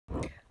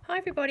Hi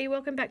everybody,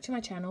 welcome back to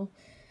my channel.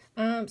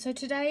 So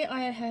today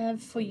I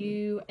have for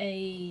you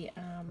a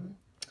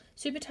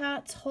Super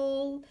Tarts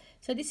haul.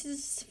 So this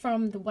is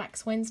from the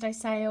Wax Wednesday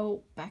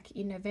sale back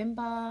in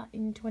November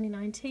in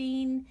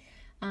 2019.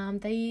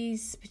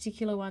 These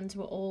particular ones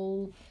were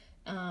all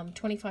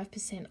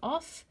 25%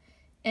 off,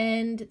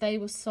 and they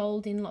were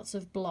sold in lots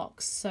of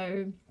blocks. So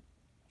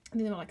I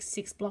think they were like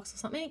 6 blocks or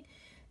something.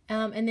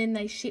 And then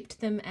they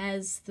shipped them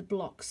as the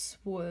blocks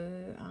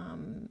were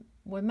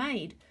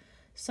made.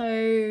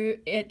 So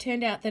it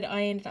turned out that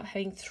I ended up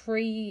having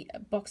 3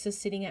 boxes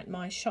sitting at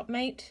my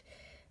shopmate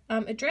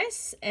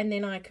address, and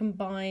then I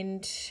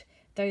combined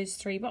those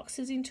 3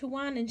 boxes into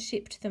one and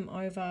shipped them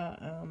over,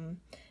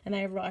 and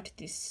they arrived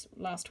this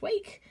last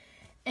week.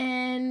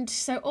 And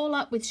so all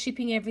up with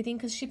shipping everything,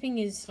 because shipping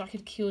is like,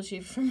 it kills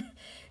you from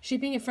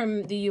shipping it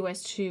from the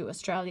US to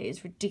Australia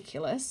is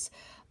ridiculous,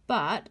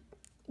 but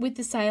with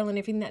the sale and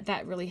everything,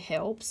 that really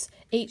helps.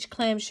 Each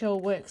clamshell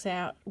worked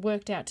out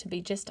to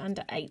be just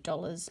under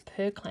 $8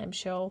 per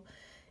clamshell,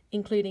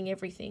 including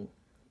everything.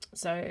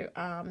 So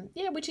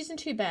yeah, which isn't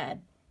too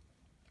bad,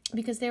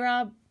 because there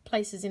are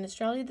places in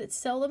Australia that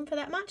sell them for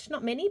that much.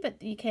 Not many,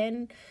 but you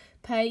can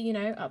pay, you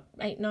know, up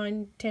 $8,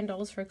 $9,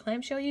 $10 for a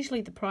clamshell. Usually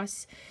the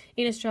price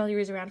in Australia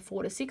is around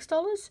 $4 to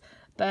 $6.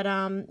 But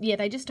yeah,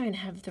 they just don't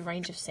have the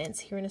range of cents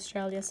here in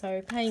Australia.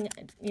 So paying,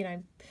 you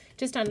know,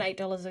 just under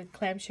 $8 a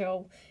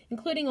clamshell,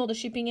 including all the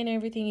shipping and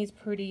everything, is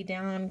pretty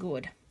darn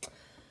good.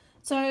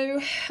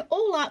 So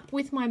all up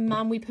with my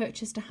mum, we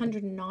purchased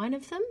 109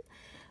 of them.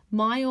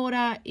 My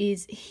order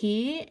is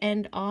here,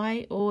 and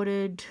I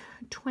ordered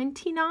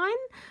 29.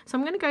 So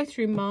I'm going to go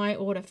through my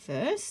order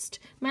first,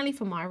 mainly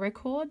for my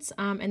records,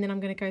 and then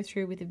I'm going to go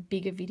through with a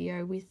bigger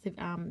video with the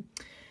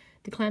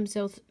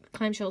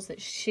clamshells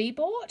that she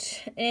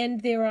bought,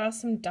 and there are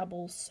some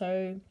doubles.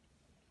 So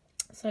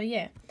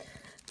yeah.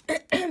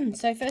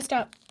 So first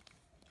up,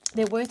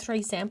 there were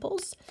 3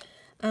 samples.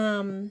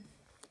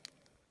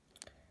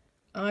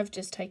 I've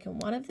just taken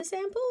one of the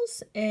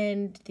samples,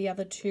 and the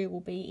other 2 will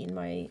be in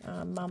my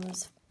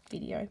mum's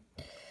video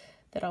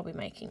that I'll be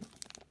making.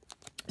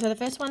 So the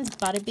first one's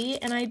butterbeer,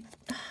 and I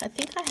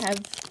think I have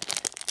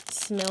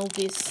smelled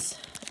this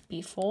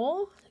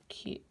before.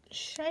 Cute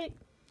shape.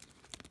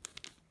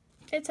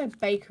 It's a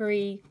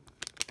bakery,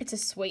 it's a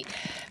sweet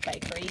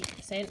bakery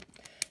scent.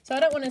 So I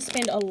don't want to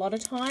spend a lot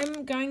of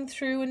time going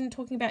through and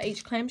talking about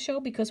each clamshell,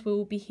 because we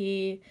will be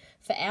here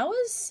for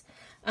hours.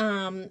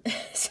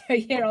 So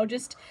yeah, I'll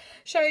just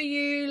show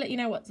you, let you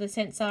know what the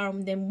scents are,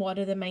 and then what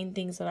are the main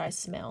things that I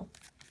smell.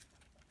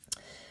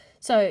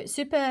 So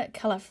Super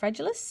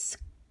Califragilistic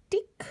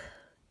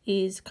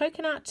is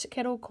coconut,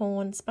 kettle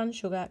corn, spun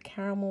sugar,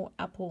 caramel,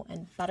 apple,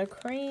 and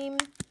buttercream.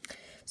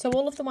 So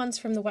all of the ones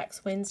from the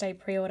Wax Wednesday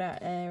pre-order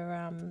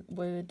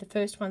were the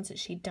first ones that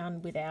she'd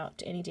done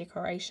without any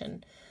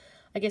decoration.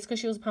 I guess because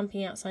she was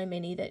pumping out so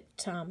many that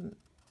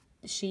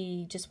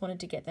she just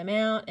wanted to get them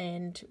out,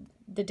 and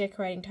the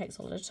decorating takes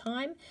a lot of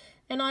time.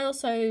 And I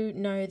also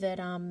know that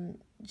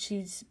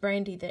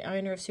Brandy, the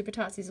owner of Super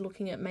Tarts, is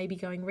looking at maybe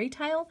going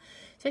retail.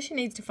 So she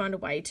needs to find a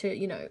way to,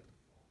 you know,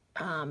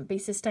 be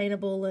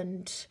sustainable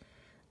and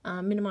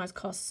minimise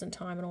costs and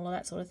time and all of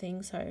that sort of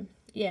thing. So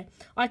yeah,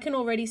 I can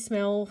already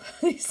smell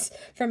this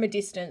from a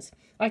distance.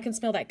 I can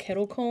smell that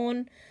kettle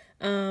corn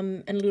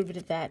and a little bit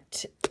of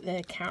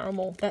the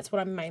caramel. That's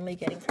what I'm mainly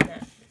getting from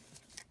that.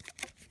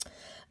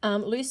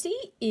 Lucy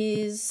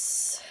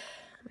is,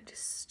 let me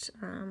just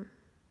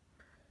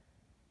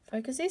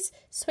focus this,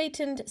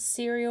 sweetened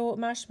cereal,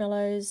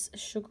 marshmallows,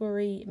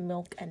 sugary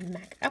milk, and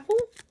mac apple.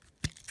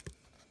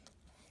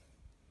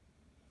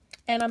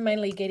 And I'm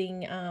mainly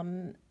getting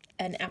an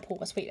apple,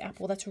 a sweet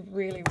apple. That's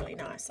really, really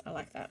nice. I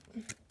like that.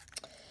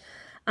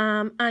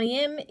 Auntie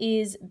M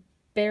is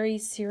berry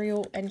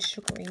cereal and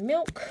sugary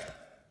milk.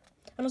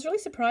 And I was really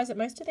surprised that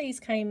most of these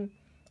came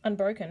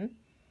unbroken.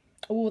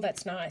 Oh,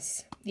 that's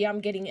nice. Yeah, I'm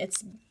getting,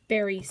 it's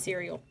berry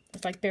cereal.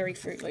 It's like berry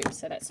Fruit Loops,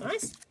 so that's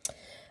nice.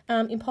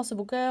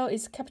 Impossible Girl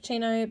is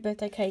cappuccino,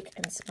 birthday cake,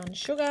 and spun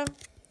sugar.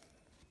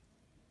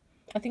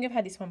 I think I've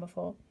had this one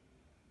before.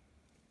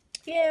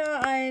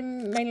 Yeah,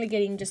 I'm mainly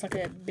getting just like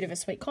a bit of a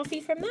sweet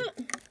coffee from that.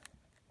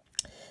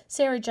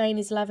 Sarah Jane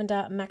is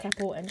lavender, mac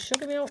apple, and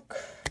sugar milk.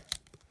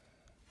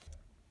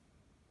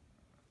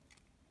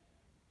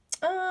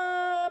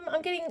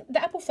 I'm getting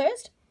the apple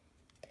first,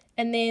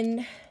 and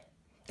then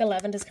the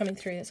lavender's coming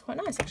through. That's quite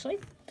nice, actually.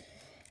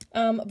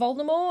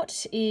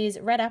 Voldemort is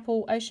red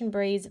apple, ocean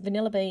breeze,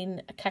 vanilla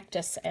bean,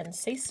 cactus, and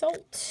sea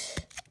salt.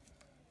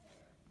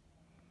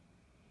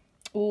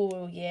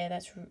 Oh yeah,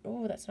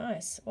 that's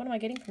nice. What am I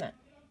getting from that?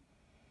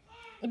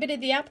 A bit of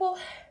the apple.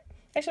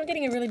 Actually, I'm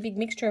getting a really big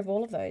mixture of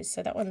all of those.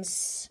 So that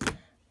one's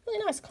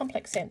really nice,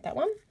 complex scent, that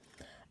one.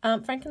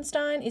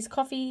 Frankenstein is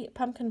coffee,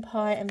 pumpkin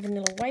pie, and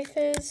vanilla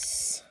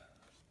wafers.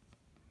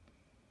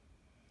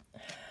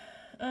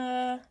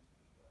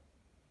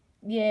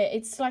 Yeah,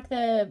 it's like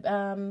the,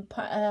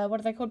 what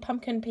are they called?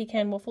 Pumpkin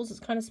pecan waffles.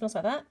 It kind of smells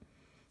like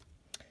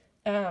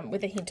that.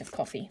 With a hint of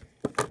coffee.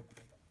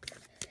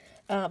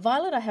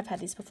 Violet, I have had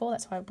this before.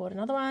 That's why I bought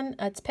another one.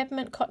 It's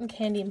peppermint, cotton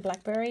candy, and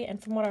blackberry.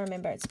 And from what I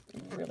remember, it's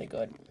really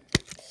good.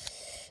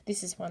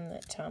 This is one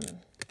that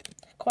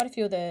quite a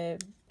few of the,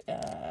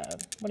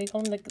 what do you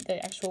call them?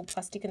 The actual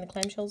plastic and the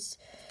clamshells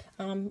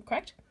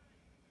cracked.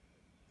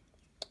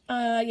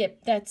 Yeah,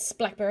 that's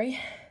blackberry.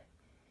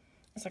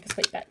 It's like a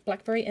sweet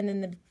blackberry. And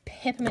then the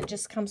peppermint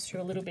just comes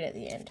through a little bit at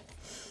the end.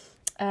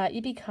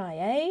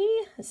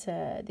 Yippee-ki-yay.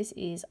 So this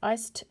is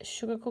iced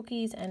sugar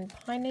cookies and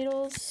pine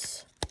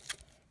needles.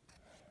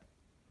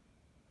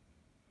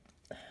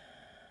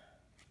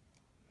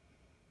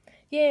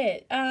 Yeah,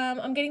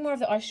 I'm getting more of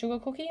the iced sugar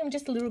cookie and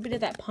just a little bit of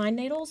that pine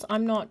needles.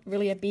 I'm not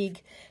really a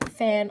big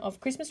fan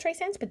of Christmas tree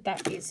scents, but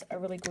that is a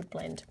really good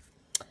blend.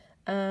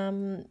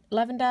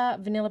 Lavender,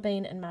 vanilla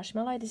bean, and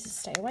marshmallow. This is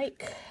Stay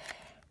Awake.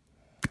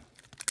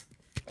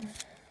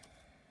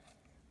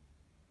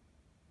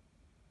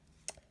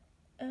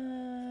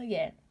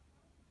 Yeah,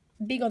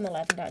 big on the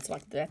lavender. It's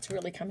like that's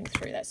really coming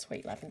through, that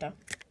sweet lavender.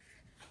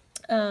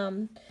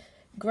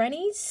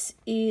 Granny's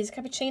is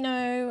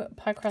cappuccino,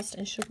 pie crust,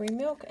 and sugary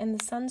milk, and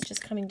the sun's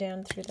just coming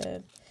down through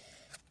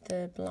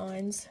the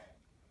blinds.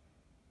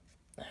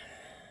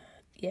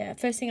 Yeah,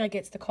 first thing I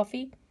get is the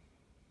coffee.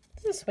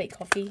 This is a sweet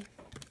coffee.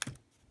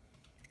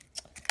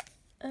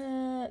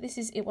 This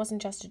is It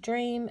Wasn't Just a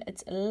Dream.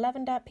 It's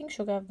lavender, pink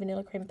sugar,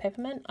 vanilla cream,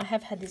 peppermint. I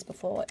have had this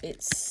before.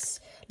 It's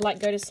like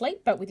Go to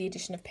Sleep, but with the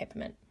addition of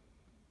peppermint.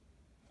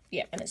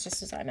 Yeah, and it's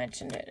just as I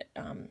imagined it,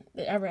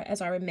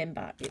 as I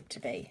remember it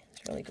to be.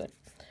 It's really good.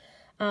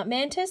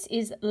 Mantis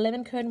is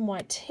lemon curd and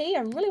white tea.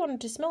 I really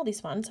wanted to smell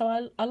this one,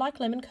 so I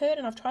like lemon curd,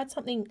 and I've tried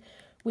something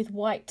with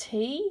white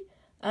tea.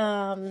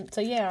 So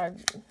yeah, I'm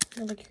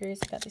really curious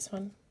about this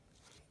one.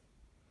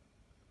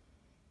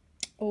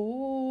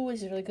 Oh,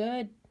 this is really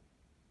good.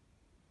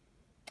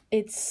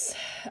 It's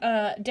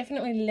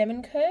definitely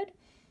lemon curd,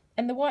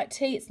 and the white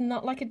tea, it's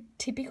not like a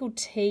typical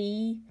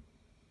tea.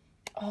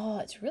 Oh,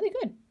 it's really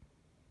good.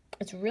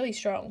 It's really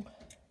strong.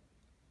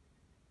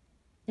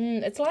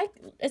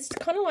 It's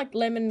kind of like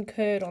lemon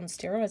curd on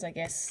steroids, I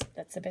guess.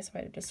 That's the best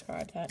way to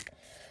describe that.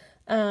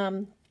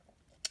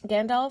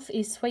 Gandalf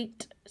is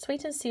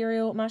sweetened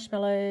cereal,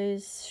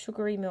 marshmallows,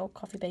 sugary milk,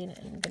 coffee bean,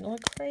 and vanilla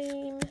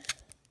cream.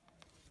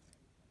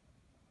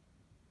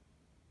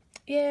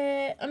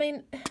 Yeah, I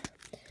mean,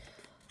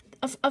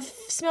 I've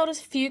smelled a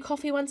few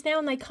coffee ones now,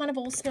 and they kind of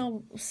all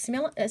smell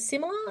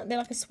similar. They're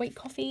like a sweet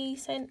coffee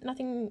scent.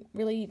 Nothing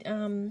really,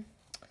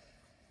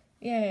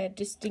 yeah,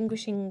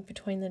 distinguishing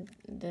between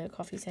the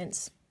coffee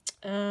scents.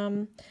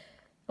 Oh,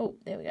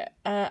 there we go.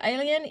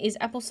 Alien is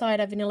apple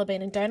cider, vanilla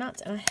bean, and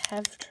donuts, and I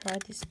have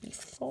tried this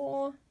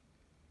before.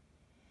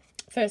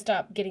 First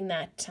up, getting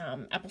that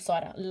apple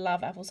cider.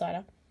 Love apple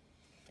cider.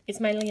 It's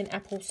mainly an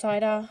apple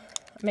cider.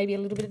 Maybe a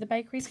little bit of the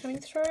bakeries coming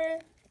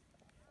through.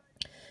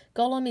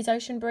 Golem is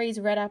ocean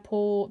breeze, red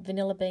apple,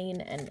 vanilla bean,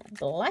 and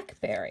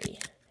blackberry.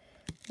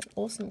 An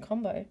awesome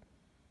combo.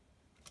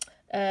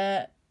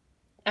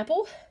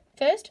 Apple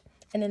first,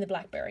 and then the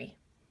blackberry.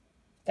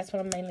 That's what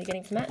I'm mainly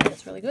getting from that, and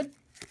it's really good.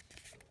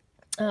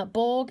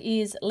 Borg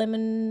is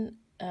lemon,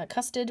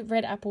 custard,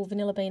 red apple,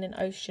 vanilla bean, and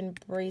ocean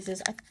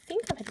breezes. I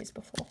think I've had this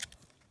before.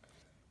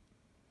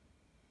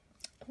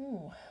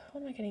 Oh,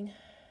 what am I getting?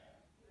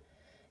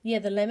 Yeah,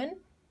 the lemon.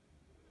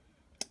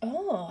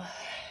 Oh,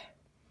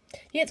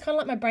 yeah, it's kind of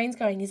like my brain's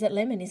going, is it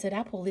lemon? Is it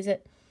apple? Is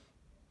it...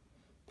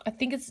 I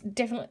think it's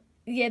definitely...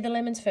 Yeah, the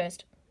lemon's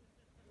first.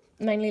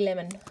 Mainly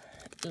lemon.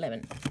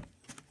 Lemon.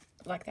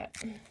 Like that.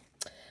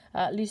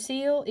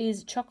 Lucille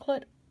is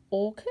chocolate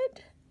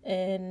orchid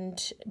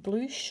and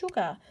blue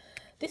sugar.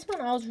 This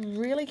one I was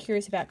really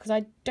curious about because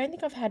I don't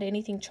think I've had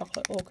anything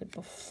chocolate orchid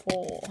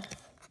before.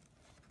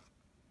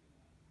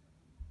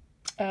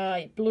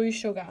 Blue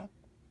sugar.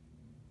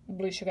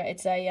 Blue sugar.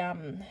 It's a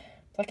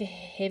like a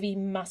heavy,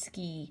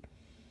 musky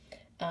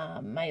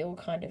male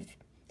kind of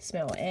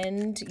smell.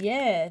 And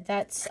yeah,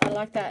 I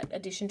like that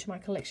addition to my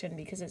collection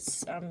because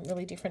it's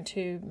really different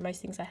to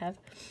most things I have.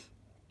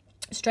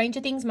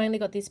 Stranger Things, mainly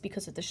got this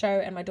because of the show,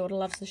 and my daughter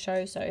loves the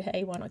show, so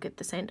hey, why not get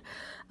the scent?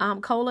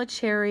 Cola,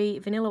 cherry,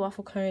 vanilla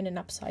waffle cone, and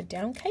upside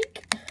down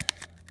cake.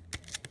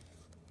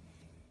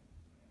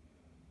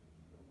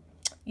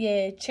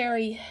 Yeah,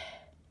 cherry's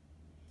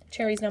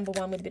number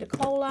one with a bit of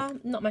cola.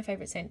 Not my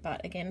favourite scent,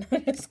 but again,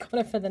 I just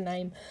got it for the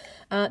name.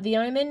 The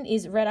Omen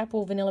is red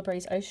apple, vanilla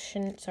bean,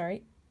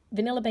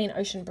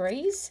 ocean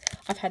breeze.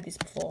 I've had this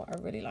before. I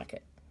really like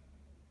it.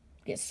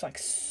 It's like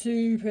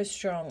super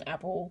strong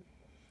apple.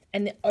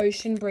 And the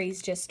ocean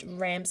breeze just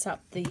ramps up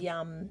the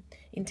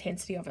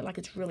intensity of it. Like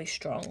it's really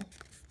strong.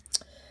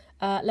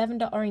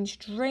 Lavender Orange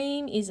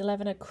Dream is a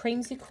lavender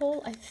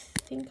creamsicle. I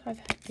think I've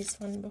had this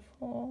one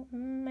before.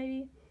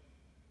 Maybe.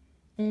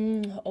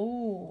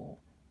 Oh,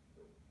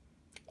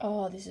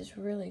 this is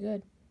really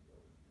good.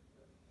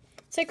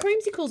 So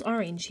creamsicle's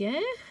orange, yeah?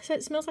 So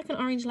it smells like an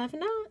orange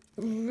lavender.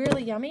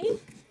 Really yummy.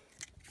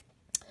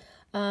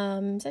 Is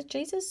that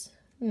Jesus?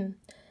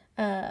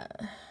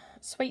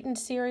 Sweetened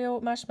cereal,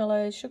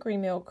 marshmallows, sugary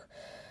milk,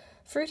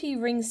 fruity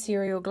ring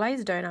cereal,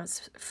 glazed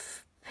donuts,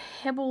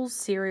 Pebbles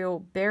cereal,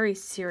 berry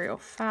cereal.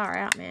 Far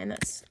out, man.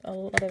 That's a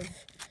lot of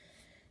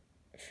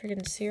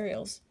friggin'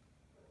 cereals.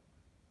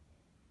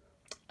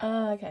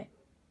 Okay.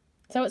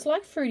 So it's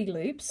like Fruity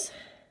Loops,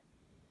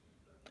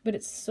 but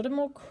it's sort of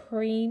more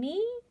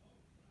creamy.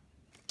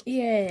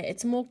 Yeah,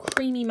 it's more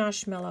creamy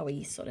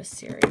marshmallowy sort of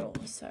cereal.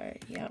 So,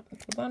 yeah, a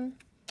good one.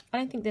 I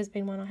don't think there's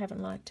been one I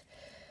haven't liked.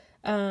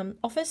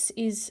 Office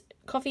is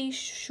coffee,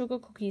 sugar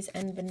cookies,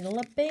 and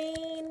vanilla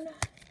bean.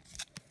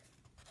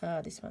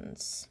 This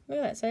one's, look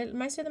at that. So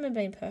most of them have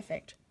been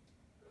perfect.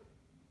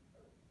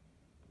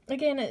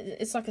 Again,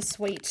 it's like a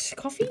sweet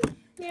coffee.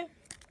 Yeah.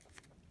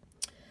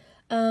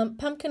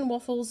 Pumpkin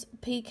waffles,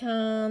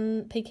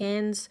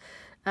 pecans,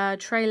 how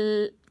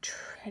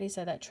do you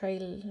say that?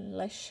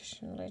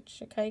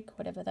 Leche cake,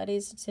 whatever that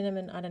is.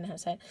 Cinnamon, I don't know how to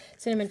say it.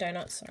 Cinnamon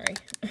donuts, sorry.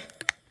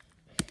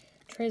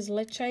 Tres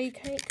leche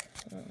cake.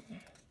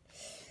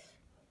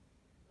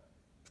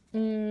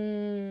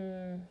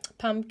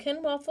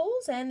 Pumpkin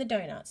waffles and the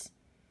donuts.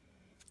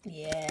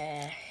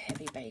 Yeah,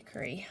 heavy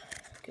bakery.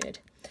 Good.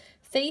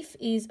 Thief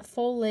is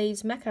fall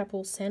leaves, mac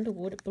apple,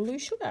 sandalwood, blue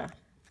sugar.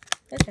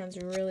 That sounds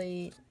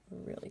really,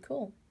 really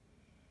cool.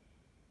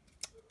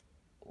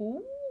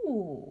 Ooh.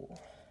 Oh,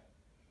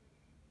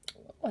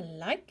 I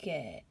like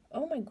it.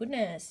 Oh my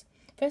goodness.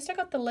 First I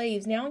got the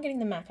leaves. Now I'm getting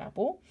the mac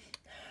apple.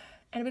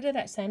 And a bit of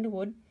that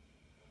sandalwood.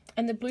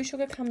 And the blue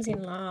sugar comes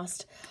in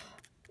last.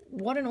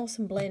 What an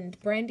awesome blend.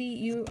 Brandy,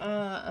 you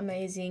are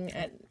amazing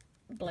at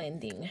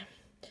blending.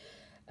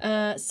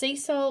 Sea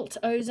salt,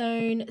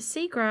 ozone,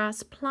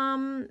 seagrass,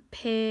 plum,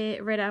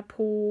 pear, red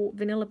apple,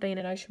 vanilla bean,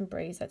 and ocean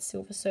breeze. That's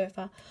Silver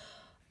Surfer.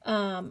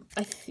 I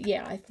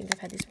think I've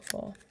had this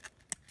before.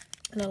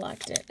 And I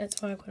liked it.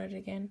 That's why I got it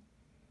again.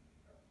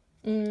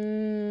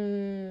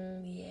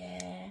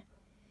 Yeah.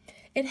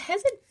 It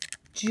has a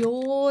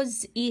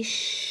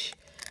Jaws-ish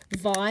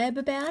vibe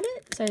about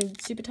it. So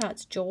Super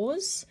Tarts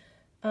Jaws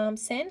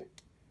scent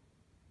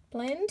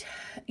blend.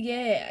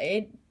 Yeah,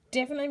 it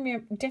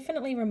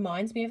definitely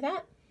reminds me of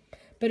that.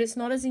 But it's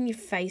not as in your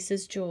face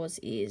as Jaws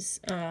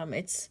is.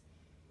 It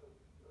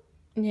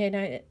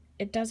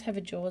does have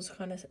a Jaws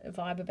kind of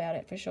vibe about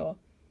it for sure.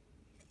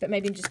 But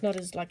maybe just not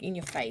as like in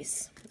your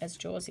face as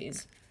Jaws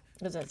is.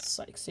 Because it's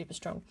like super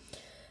strong.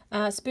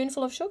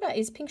 Spoonful of sugar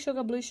is pink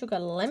sugar, blue sugar,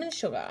 lemon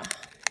sugar.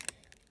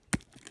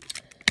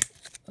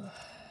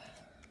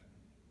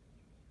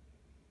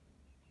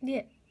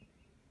 Yeah.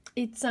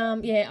 It's,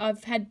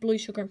 I've had blue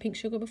sugar and pink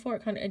sugar before.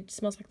 It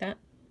smells like that.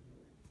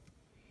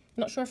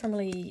 Not sure if I'm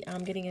really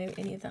getting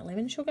any of that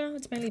lemon sugar.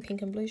 It's mainly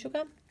pink and blue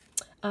sugar.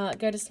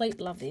 Go to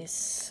sleep. Love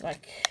this.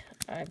 Like,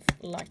 I've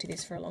liked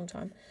this for a long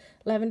time.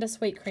 Lavender,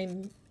 sweet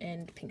cream,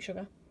 and pink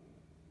sugar.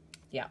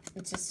 Yeah,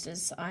 it's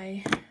just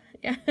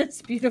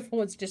it's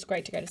beautiful. It's just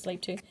great to go to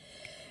sleep to.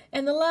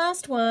 And the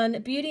last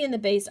one, Beauty and the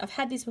Beast. I've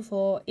had this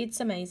before. It's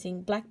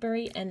amazing.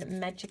 Blackberry and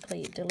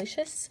Magically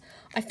Delicious.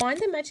 I find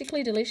the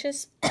Magically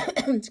Delicious,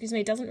 excuse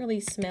me, doesn't really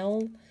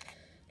smell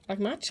like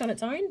much on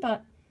its own,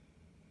 but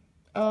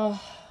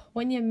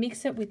when you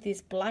mix it with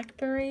this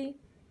blackberry,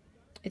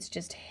 it's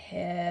just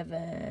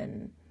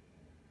heaven.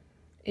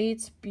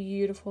 It's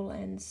beautiful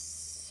and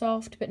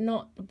soft, but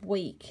not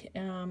weak.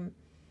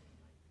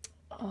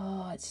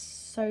 It's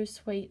so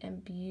sweet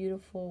and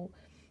beautiful.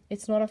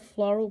 It's not a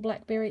floral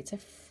blackberry, it's a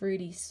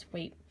fruity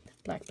sweet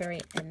blackberry,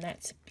 and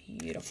that's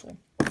beautiful.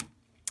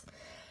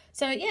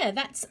 So yeah,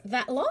 that's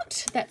that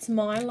lot. That's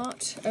my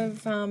lot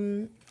of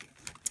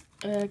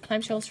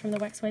clamshells from the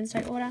Wax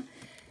Wednesday order.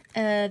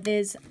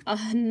 There's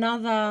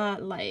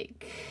another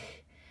like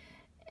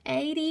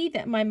 80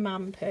 that my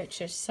mum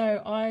purchased,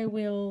 so I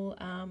will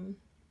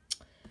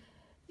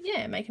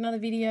make another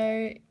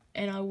video,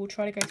 and I will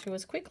try to go through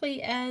as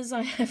quickly as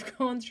I have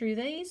gone through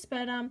these.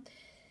 But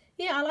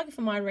yeah, I like it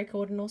for my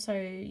record, and also,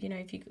 you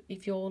know,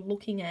 if you're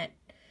looking at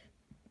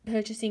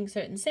purchasing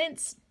certain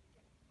scents,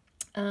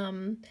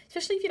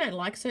 especially if you don't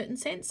like certain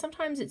scents,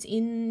 sometimes it's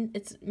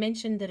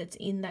mentioned that it's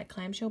in that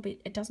clamshell, but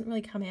it doesn't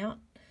really come out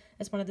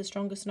as one of the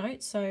strongest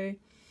notes. So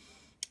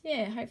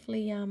yeah,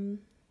 hopefully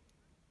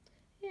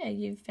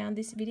you've found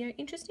this video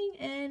interesting,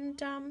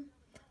 and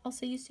I'll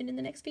see you soon in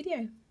the next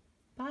video.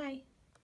 Bye.